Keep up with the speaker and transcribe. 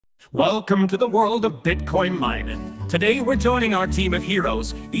Welcome to the world of Bitcoin mining. Today we're joining our team of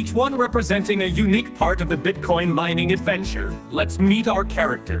heroes, each one representing a unique part of the Bitcoin mining adventure. Let's meet our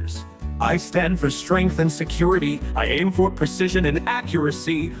characters. I stand for strength and security. I aim for precision and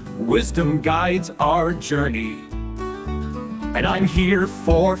accuracy. Wisdom guides our journey. And I'm here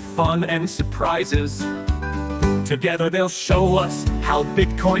for fun and surprises. Together they'll show us how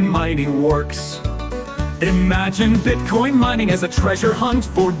Bitcoin mining works. Imagine Bitcoin mining as a treasure hunt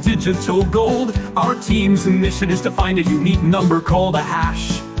for digital gold. Our team's mission is to find a unique number called a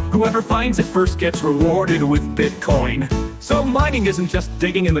hash. Whoever finds it first gets rewarded with Bitcoin. So mining isn't just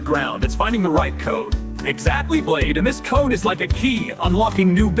digging in the ground, it's finding the right code. Exactly, Blade, and this code is like a key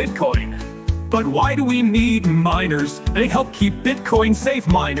unlocking new Bitcoin. But why do we need miners? They help keep Bitcoin safe.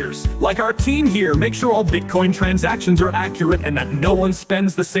 Miners, like our team here, make sure all Bitcoin transactions are accurate and that no one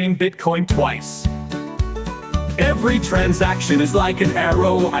spends the same Bitcoin twice. Every transaction is like an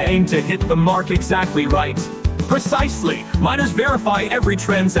arrow. I aim to hit the mark exactly right. Precisely. Miners verify every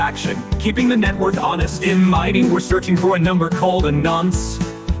transaction, keeping the network honest. In mining, we're searching for a number called a nonce.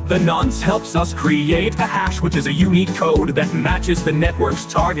 The nonce helps us create a hash, which is a unique code that matches the network's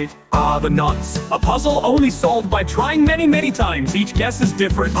target. The nonce. A puzzle only solved by trying many times. Each guess is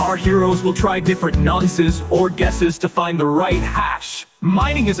different. Our heroes will try different nonces or guesses to find the right hash.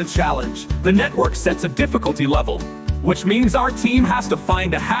 Mining is a challenge. The network sets a difficulty level, which means our team has to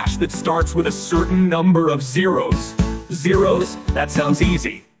find a hash that starts with a certain number of zeros. Zeros? That sounds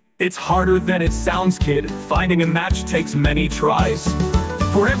easy. It's harder than it sounds, kid. Finding a match takes many tries.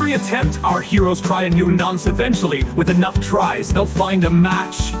 For every attempt, our heroes try a new nonce. Eventually, with enough tries, they'll find a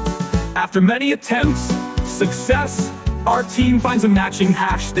match. After many attempts, success, our team finds a matching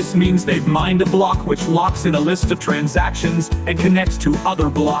hash. This means they've mined a block which locks in a list of transactions and connects to other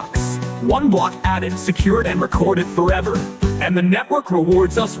blocks. One block added, secured, and recorded forever. And the network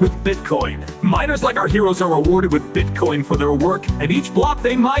rewards us with Bitcoin. Miners like our heroes are rewarded with Bitcoin for their work, and each block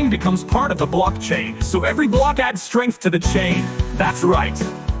they mine becomes part of the blockchain. So every block adds strength to the chain. That's right.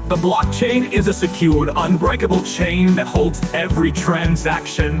 The blockchain is a secured, unbreakable chain that holds every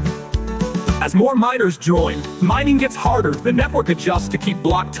transaction. As more miners join, mining gets harder. The network adjusts to keep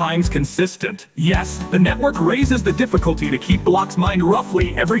block times consistent. Yes, the network raises the difficulty to keep blocks mined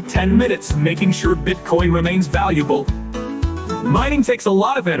roughly every 10 minutes, making sure Bitcoin remains valuable. Mining takes a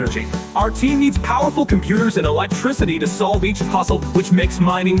lot of energy. Our team needs powerful computers and electricity to solve each puzzle, which makes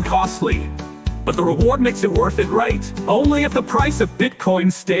mining costly. But the reward makes it worth it, right? Only if the price of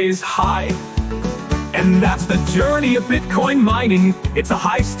Bitcoin stays high. And that's the journey of Bitcoin mining. It's a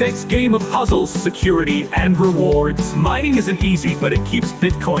high-stakes game of puzzles, security, and rewards. Mining isn't easy, but it keeps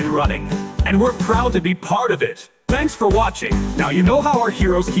Bitcoin running. And we're proud to be part of it. Thanks for watching. Now you know how our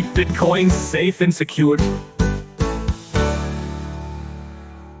heroes keep Bitcoin safe and secure.